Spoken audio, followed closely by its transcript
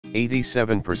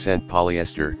87%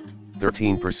 polyester,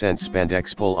 13%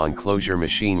 spandex pull-on closure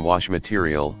machine wash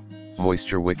material,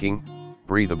 moisture wicking,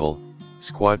 breathable,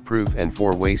 squat-proof and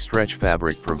 4-way stretch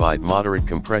fabric provide moderate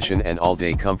compression and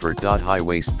all-day comfort. High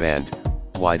waistband,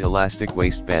 wide elastic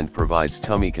waistband provides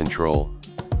tummy control.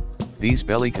 These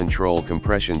belly control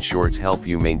compression shorts help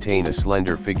you maintain a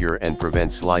slender figure and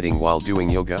prevent sliding while doing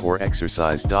yoga or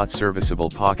exercise. Serviceable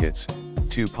pockets,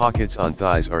 2 pockets on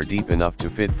thighs are deep enough to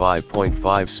fit 5.5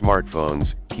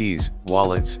 smartphones, keys,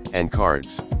 wallets, and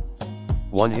cards.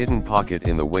 1 hidden pocket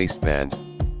in the waistband.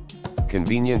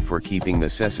 Convenient for keeping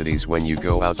necessities when you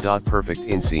go out. Perfect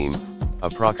inseam,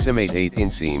 approximate 8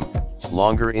 inseam,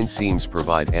 longer inseams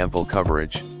provide ample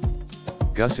coverage.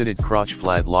 Gusseted crotch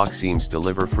flat lock seams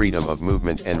deliver freedom of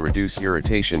movement and reduce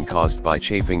irritation caused by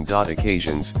chafing.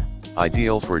 Occasions,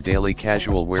 ideal for daily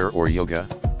casual wear or yoga,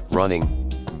 running,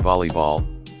 volleyball,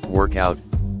 workout,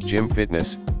 gym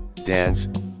fitness, dance,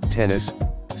 tennis,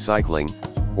 cycling,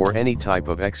 or any type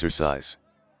of exercise.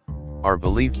 Our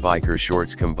BALEAF biker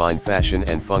shorts combine fashion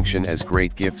and function as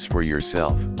great gifts for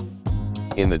yourself.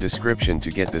 In the description to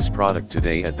get this product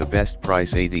today at the best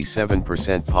price: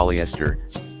 87% polyester,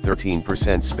 13%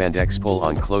 spandex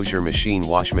pull-on closure machine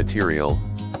wash material,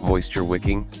 moisture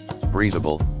wicking,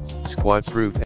 breathable, squat-proof